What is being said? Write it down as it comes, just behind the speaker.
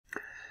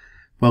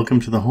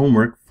Welcome to the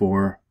homework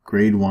for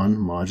Grade 1,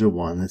 Module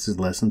 1. This is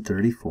Lesson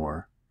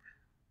 34.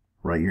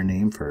 Write your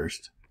name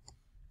first.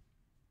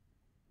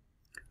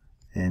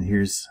 And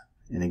here's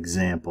an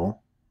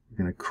example. We're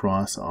going to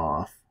cross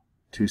off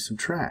to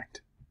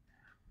subtract.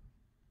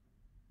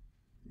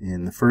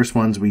 In the first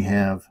ones we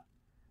have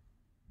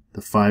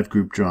the 5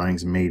 group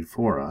drawings made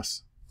for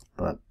us,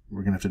 but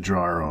we're going to have to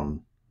draw our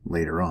own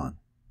later on.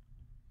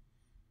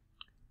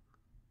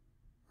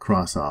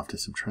 Cross off to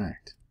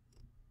subtract.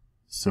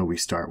 So we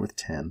start with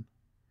 10,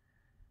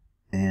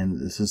 and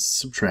this is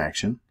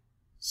subtraction,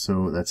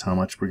 so that's how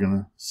much we're going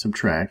to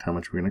subtract, how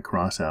much we're going to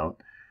cross out.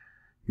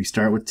 We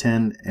start with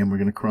 10 and we're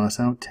going to cross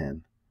out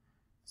 10.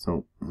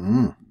 So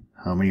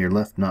how many are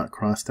left not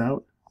crossed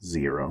out?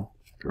 0.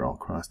 They're all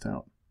crossed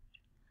out.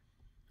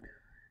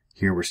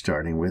 Here we're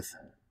starting with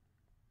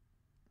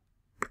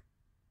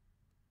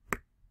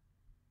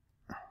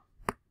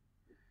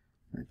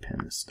my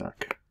pen is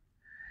stuck.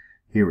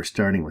 Here we're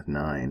starting with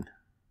 9.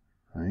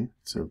 Right?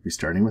 So we're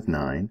starting with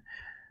 9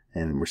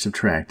 and we're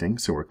subtracting,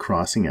 so we're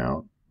crossing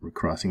out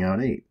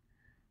 8.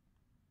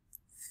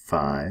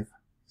 5,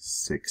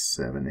 6,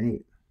 7,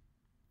 8.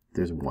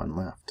 There's 1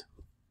 left.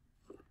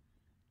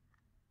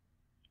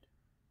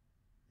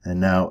 And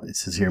now it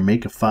says here,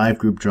 make a 5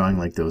 group drawing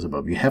like those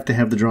above. You have to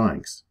have the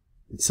drawings.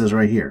 It says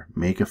right here,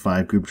 make a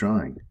 5 group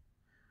drawing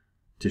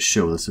to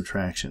show the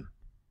subtraction.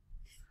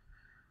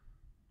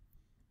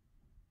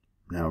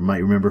 Now you might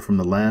remember from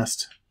the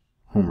last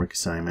homework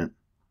assignment,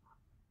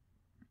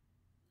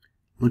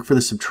 look for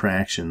the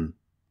subtraction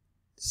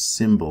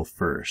symbol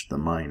first, the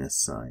minus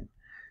sign.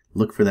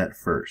 Look for that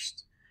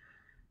first.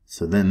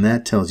 So then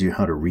that tells you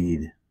how to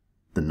read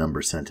the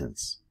number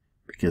sentence,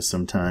 because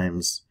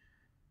sometimes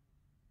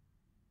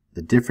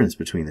the difference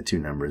between the two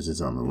numbers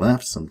is on the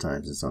left,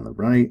 sometimes it's on the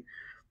right.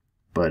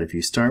 But if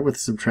you start with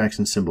the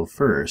subtraction symbol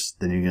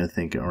first, then you're going to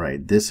think, all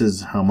right, this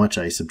is how much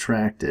I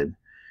subtracted,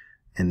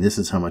 and this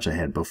is how much I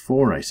had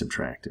before I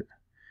subtracted.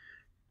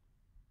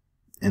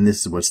 And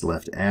this is what's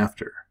left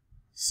after.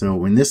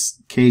 So in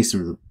this case,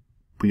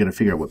 we got to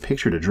figure out what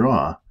picture to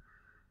draw.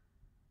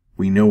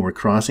 We know we're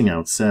crossing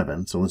out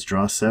 7, so let's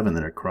draw 7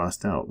 that are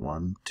crossed out.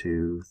 1,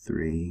 2,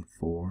 3,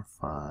 4,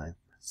 5,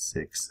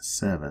 6,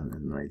 7.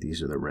 And right,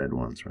 these are the red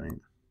ones, right?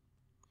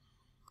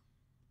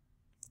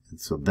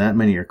 And so that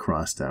many are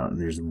crossed out, and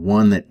there's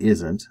 1 that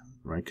isn't,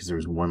 right? Because there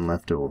was 1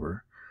 left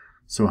over.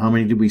 So how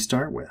many did we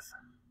start with?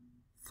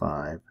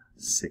 5,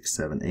 6,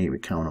 7, 8. We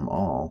count them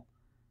all.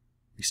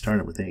 We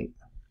started with 8.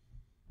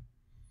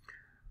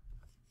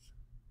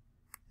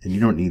 And you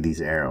don't need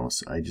these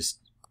arrows.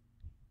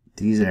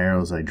 These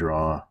arrows I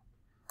draw,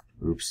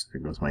 oops,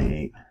 there goes my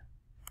 8.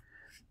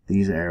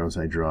 These arrows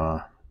I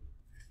draw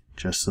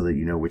just so that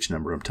you know which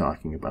number I'm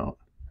talking about.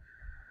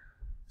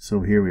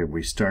 So here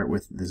we start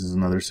with, this is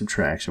another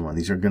subtraction one.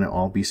 These are going to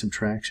all be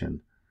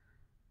subtraction.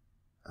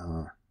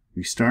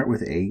 We start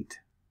with 8,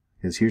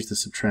 because here's the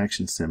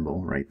subtraction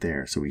symbol right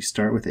there. So we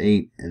start with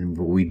 8, and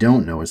what we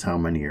don't know is how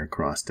many are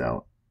crossed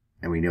out.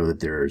 And we know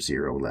that there are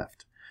 0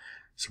 left.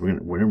 So we're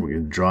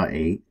going to draw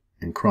 8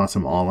 and cross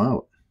them all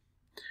out.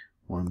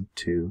 1,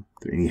 2,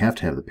 3. And you have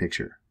to have the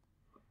picture.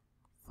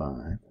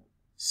 5,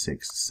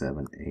 6,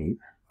 7, 8.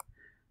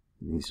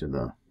 And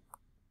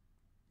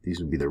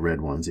these would be the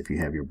red ones if you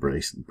have your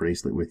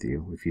bracelet with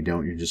you. If you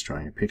don't, you're just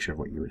drawing a picture of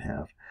what you would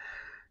have.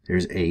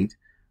 There's 8,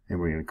 and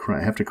we're going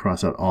to have to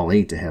cross out all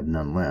 8 to have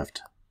none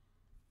left.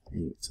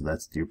 8. So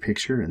that's your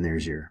picture, and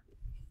there's your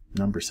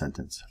number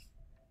sentence.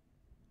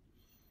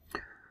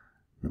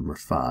 Number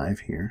 5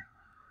 here.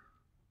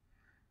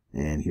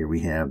 And here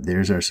we have,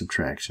 there's our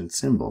subtraction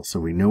symbol. So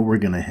we know we're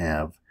going to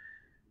have,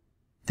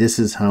 this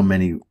is how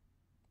many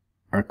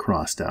are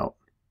crossed out.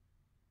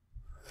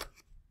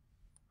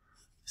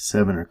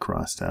 7 are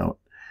crossed out.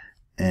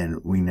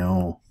 And we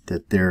know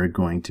that there are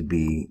going to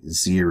be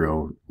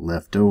 0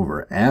 left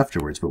over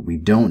afterwards, but we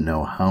don't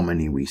know how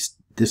many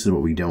this is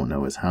what we don't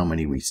know, is how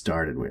many we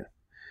started with.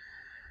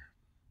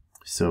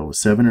 So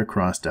 7 are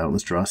crossed out.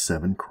 Let's draw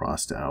 7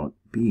 crossed out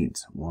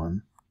beads.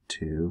 1,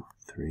 2,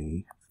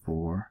 3,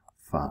 4,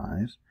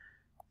 5,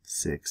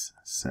 6,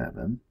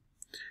 7.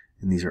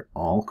 And these are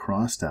all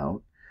crossed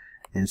out.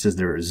 And it says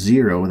there are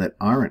 0 that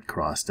aren't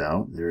crossed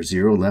out. There are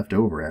 0 left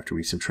over after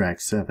we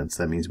subtract 7.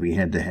 So that means we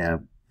had to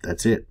have,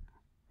 that's it.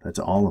 That's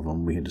all of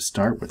them. We had to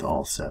start with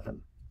all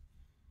 7.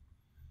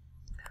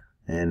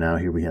 And now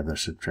here we have the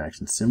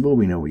subtraction symbol.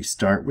 We know we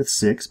start with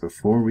 6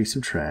 before we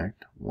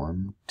subtract.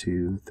 1,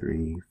 2,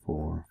 3,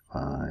 4,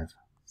 5,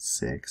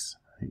 6.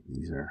 Right,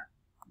 these are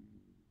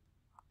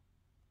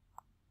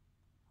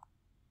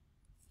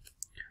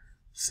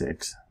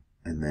 6.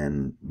 And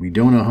then we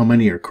don't know how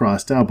many are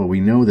crossed out, but we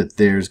know that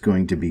there's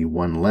going to be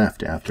 1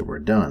 left after we're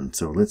done.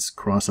 So let's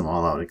cross them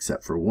all out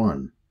except for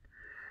 1.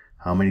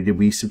 How many did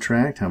we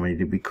subtract? How many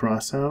did we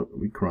cross out?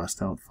 We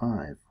crossed out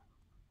 5.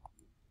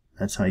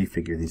 That's how you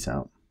figure these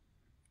out.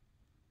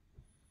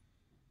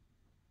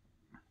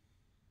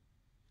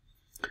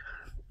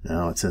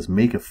 Now it says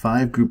make a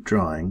 5 group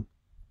drawing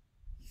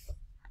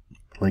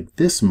like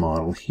this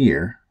model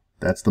here.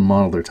 That's the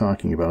model they're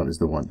talking about, is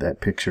the one,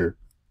 that picture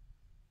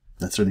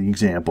That's the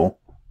example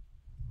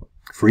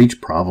for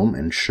each problem,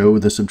 and show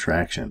the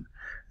subtraction.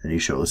 And you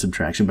show the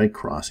subtraction by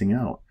crossing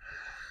out.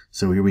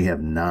 So here we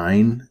have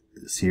 9.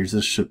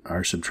 Here's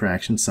our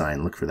subtraction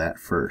sign. Look for that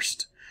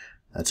first.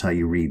 That's how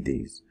you read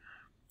these.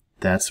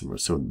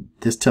 So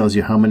this tells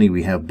you how many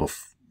we have.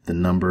 The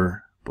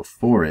number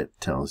before it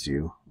tells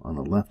you, on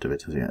the left of it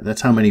tells you,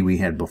 that's how many we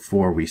had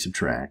before we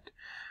subtract.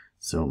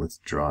 So let's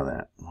draw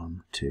that.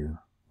 1, 2.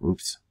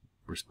 Oops.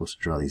 We're supposed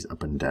to draw these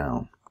up and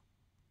down.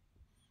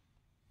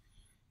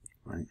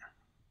 Right?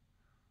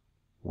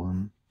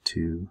 1,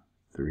 2,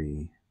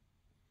 3,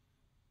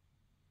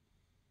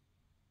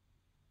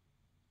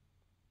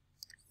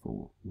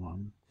 4.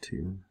 1,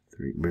 2,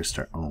 3. We're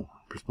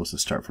supposed to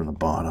start from the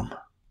bottom.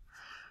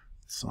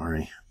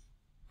 Sorry.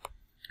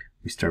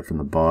 We start from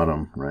the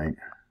bottom, right?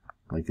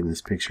 Like in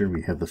this picture,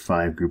 we have the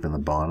 5 group in the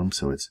bottom,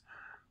 so it's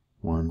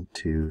 1,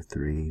 2,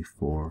 3,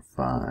 4,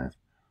 5.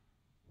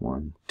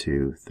 1,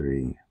 2,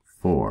 3,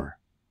 4.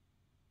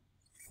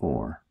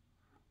 4.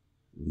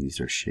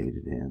 These are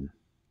shaded in.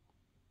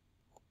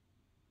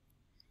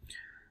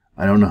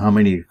 I don't know how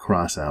many to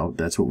cross out.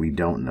 That's what we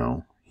don't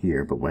know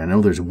here, but I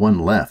know there's 1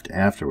 left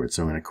afterwards,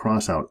 so I'm going to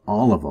cross out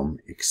all of them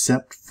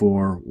except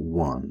for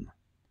 1,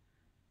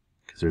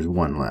 because there's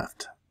 1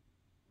 left.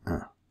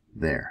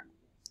 There.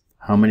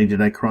 How many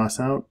did I cross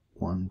out?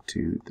 1,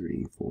 2,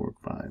 3, 4,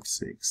 5,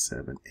 6,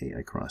 7, 8.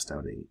 I crossed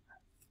out 8.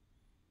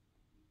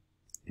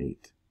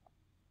 8.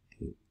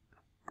 8.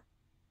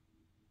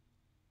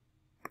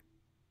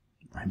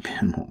 My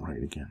pen won't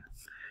write again.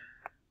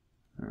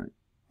 Alright,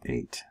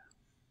 8.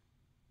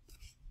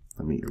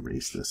 Let me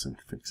erase this and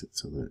fix it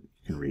so that you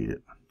can read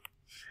it.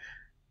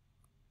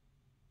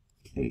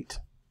 8.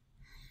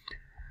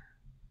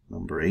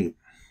 Number 8.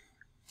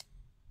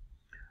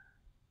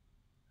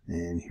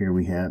 And here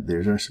we have,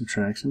 there's our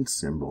subtraction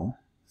symbol.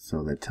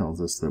 So that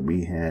tells us that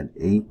we had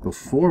 8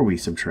 before we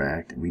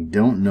subtract. We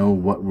don't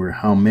know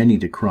how many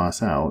to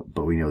cross out,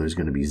 but we know there's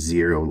going to be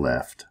 0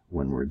 left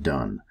when we're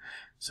done.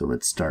 So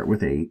let's start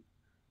with 8.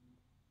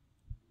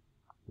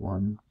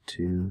 1,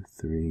 2,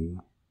 3,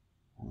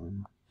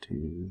 1,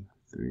 2,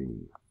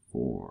 3,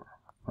 4,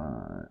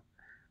 5,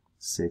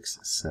 6,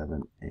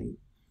 7, 8.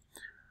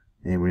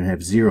 And we're going to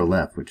have 0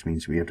 left, which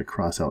means we have to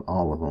cross out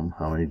all of them.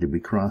 How many did we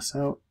cross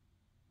out?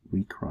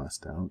 We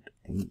crossed out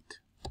 8.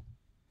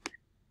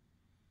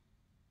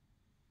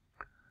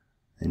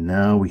 And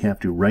now we have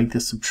to write the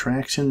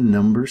subtraction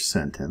number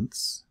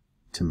sentence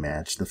to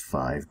match the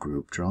 5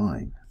 group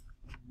drawing.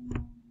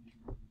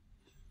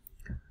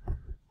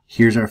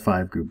 Here's our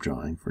 5 group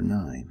drawing for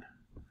 9.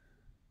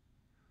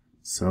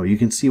 So you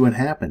can see what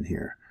happened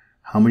here.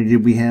 How many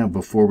did we have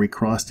before we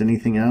crossed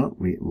anything out?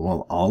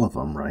 Well, all of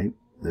them, right?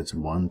 That's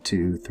 1,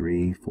 2,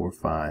 3, 4,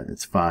 5.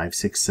 It's 5,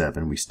 6,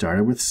 7. We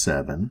started with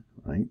 7,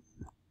 right?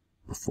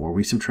 Before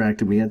we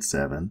subtracted, we had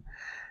 7.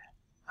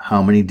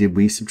 How many did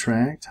we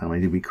subtract? How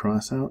many did we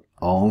cross out?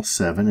 All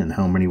 7. And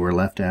how many were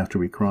left after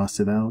we crossed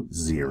it out?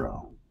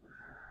 0.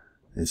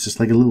 It's just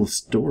like a little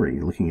story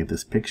looking at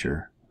this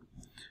picture.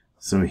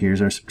 So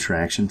here's our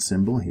subtraction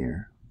symbol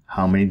here.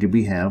 How many did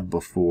we have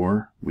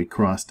before we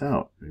crossed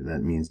out?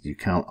 That means you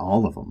count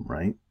all of them,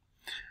 right?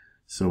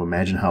 So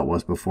imagine how it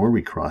was before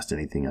we crossed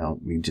anything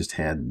out. We just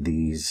had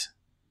these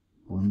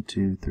 1,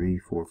 2, 3,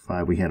 4,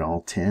 5. We had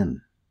all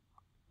 10,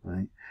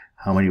 right?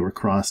 How many were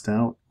crossed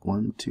out?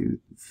 1, 2,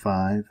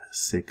 5,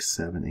 6,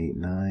 7, 8,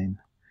 9.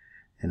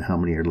 And how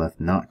many are left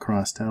not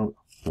crossed out?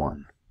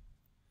 1.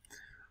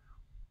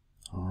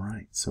 All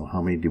right, so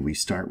how many did we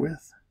start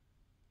with?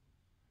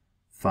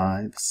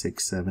 5,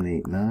 6, 7,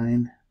 8,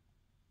 9.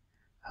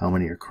 How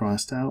many are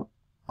crossed out?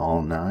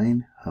 All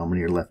 9. How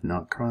many are left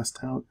not crossed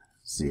out?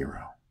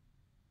 0.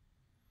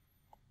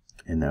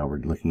 And now we're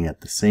looking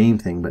at the same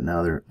thing, but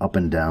now they're up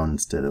and down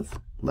instead of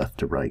left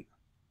to right.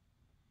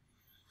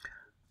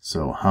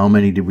 So how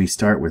many did we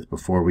start with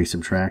before we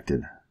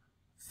subtracted?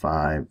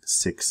 5,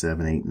 6,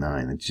 7, 8,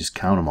 9. And just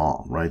count them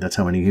all, right? That's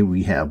how many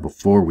we have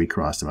before we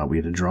crossed them out. We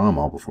had to draw them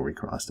all before we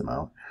crossed them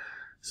out.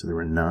 So there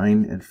were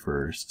 9 at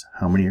first.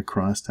 How many are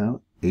crossed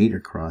out? 8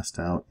 are crossed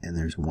out, and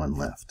there's 1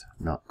 left,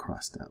 not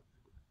crossed out.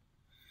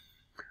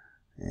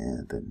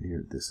 And then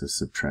here, this is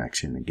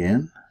subtraction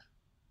again.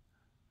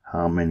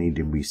 How many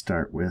did we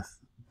start with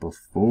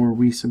before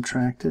we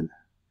subtracted?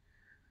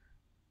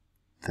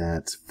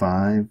 That's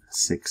 5,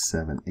 6,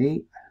 7,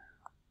 8.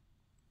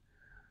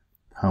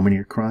 How many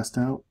are crossed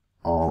out?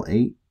 All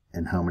 8.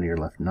 And how many are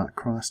left not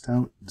crossed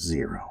out?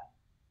 0.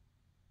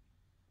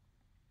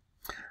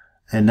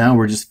 And now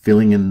we're just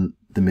filling in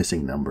the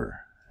missing number.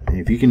 And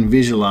if you can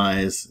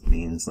visualize, it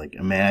means like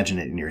imagine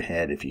it in your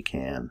head if you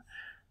can,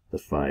 the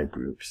 5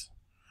 groups.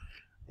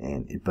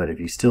 But if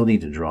you still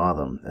need to draw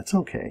them, that's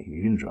okay.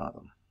 You can draw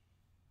them.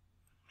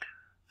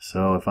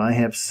 So if I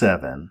have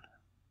 7,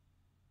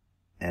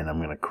 and I'm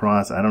going to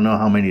cross, I don't know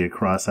how many to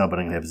cross out, but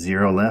I'm going to have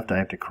 0 left. I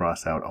have to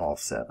cross out all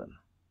 7.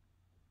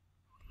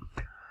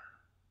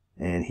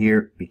 And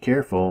here, be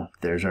careful,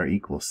 there's our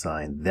equal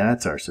sign.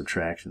 That's our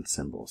subtraction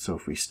symbol. So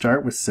if we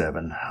start with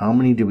 7, how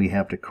many do we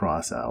have to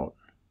cross out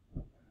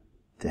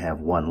to have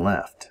 1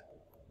 left?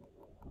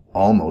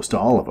 almost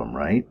all of them,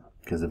 right?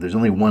 Because if there's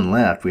only one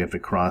left, we have to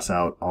cross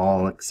out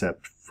all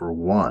except for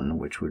one,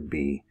 which would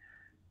be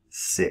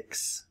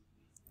 6.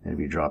 And if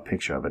you draw a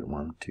picture of it,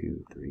 1,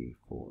 2, 3,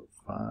 4,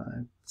 5,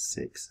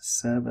 6,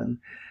 7.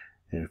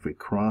 And if we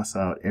cross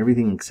out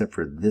everything except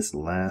for this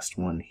last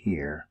one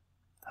here,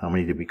 how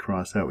many did we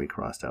cross out? We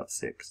crossed out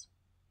 6.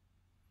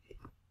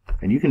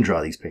 And you can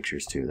draw these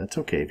pictures too. That's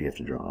okay if you have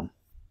to draw them.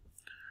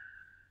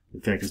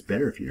 In fact, it's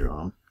better if you draw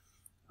them.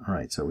 All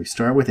right, so we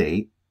start with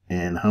 8.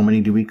 And how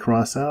many do we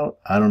cross out?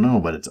 I don't know,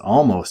 but it's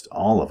almost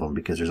all of them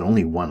because there's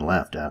only one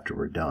left after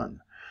we're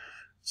done.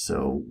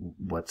 So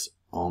what's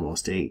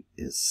almost 8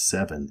 is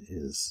 7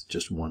 is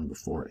just 1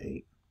 before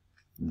 8.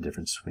 The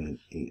difference between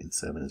 8 and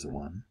 7 is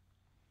 1.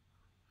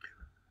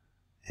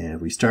 And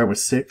if we start with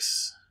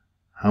 6,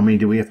 how many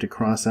do we have to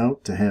cross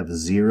out to have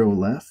 0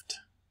 left?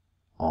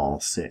 All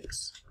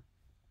 6.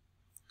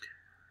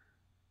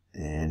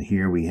 And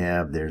here we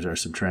have, there's our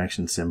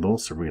subtraction symbol.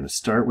 So we're going to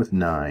start with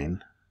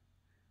 9,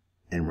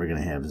 and we're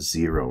going to have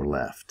 0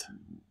 left.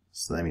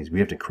 So that means we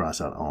have to cross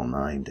out all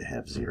 9 to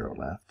have 0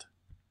 left.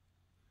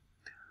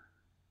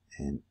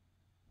 And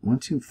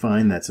once you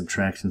find that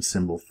subtraction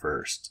symbol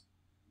first,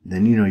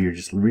 then you know you're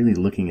just really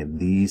looking at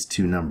these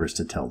two numbers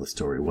to tell the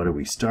story. What do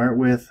we start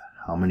with?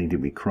 How many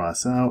did we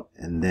cross out?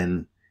 And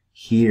then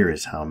here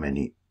is how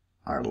many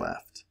are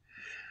left.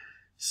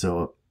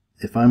 So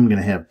if I'm going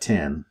to have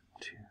 10,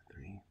 2,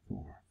 3,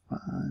 4, 5,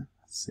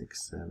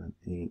 6, 7,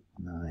 8,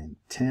 9,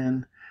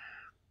 10,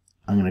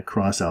 I'm going to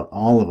cross out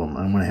all of them.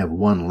 I'm going to have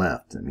 1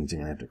 left. That means you're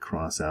going to have to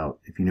cross out,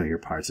 if you know your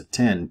parts of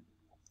 10,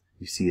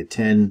 you see a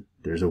 10,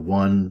 there's a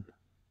 1,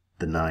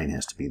 the 9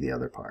 has to be the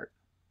other part.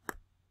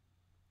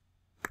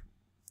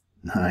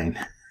 9.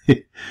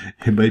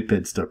 My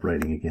pen stopped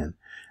writing again.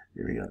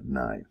 There we go.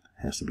 9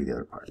 has to be the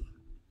other part.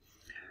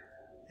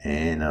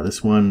 And now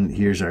this one,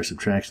 here's our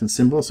subtraction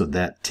symbol. So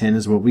that 10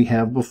 is what we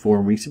have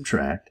before we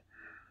subtract.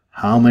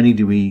 How many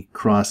do we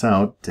cross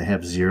out to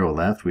have 0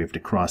 left? We have to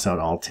cross out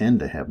all 10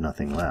 to have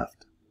nothing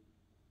left.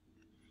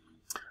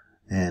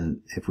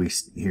 And if we,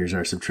 here's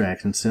our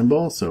subtraction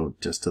symbol. So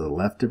just to the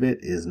left of it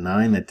is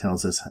 9. That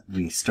tells us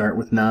we start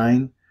with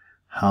 9.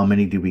 How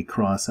many do we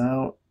cross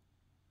out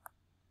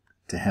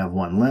to have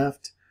 1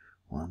 left?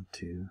 1,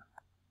 2.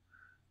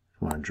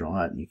 If you want to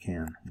draw it, you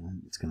can.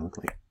 It's going to look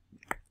like,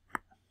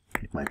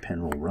 if my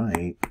pen will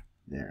write,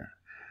 there.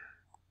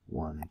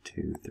 1,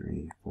 2,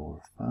 3,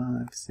 4, 5,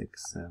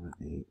 6, 7,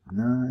 8,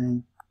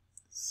 9,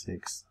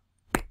 6.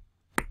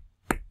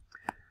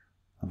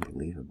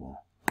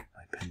 Unbelievable.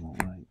 My pen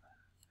won't write.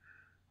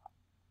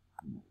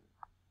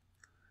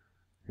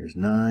 There's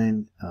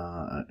 9.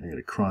 I'm going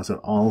to cross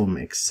out all of them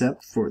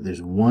except for,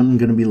 there's 1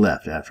 going to be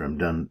left after I'm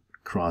done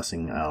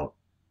crossing out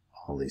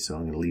all these. So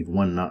I'm going to leave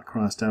 1 not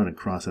crossed out and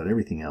cross out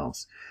everything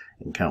else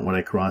and count what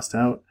I crossed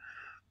out.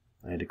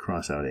 I had to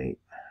cross out 8.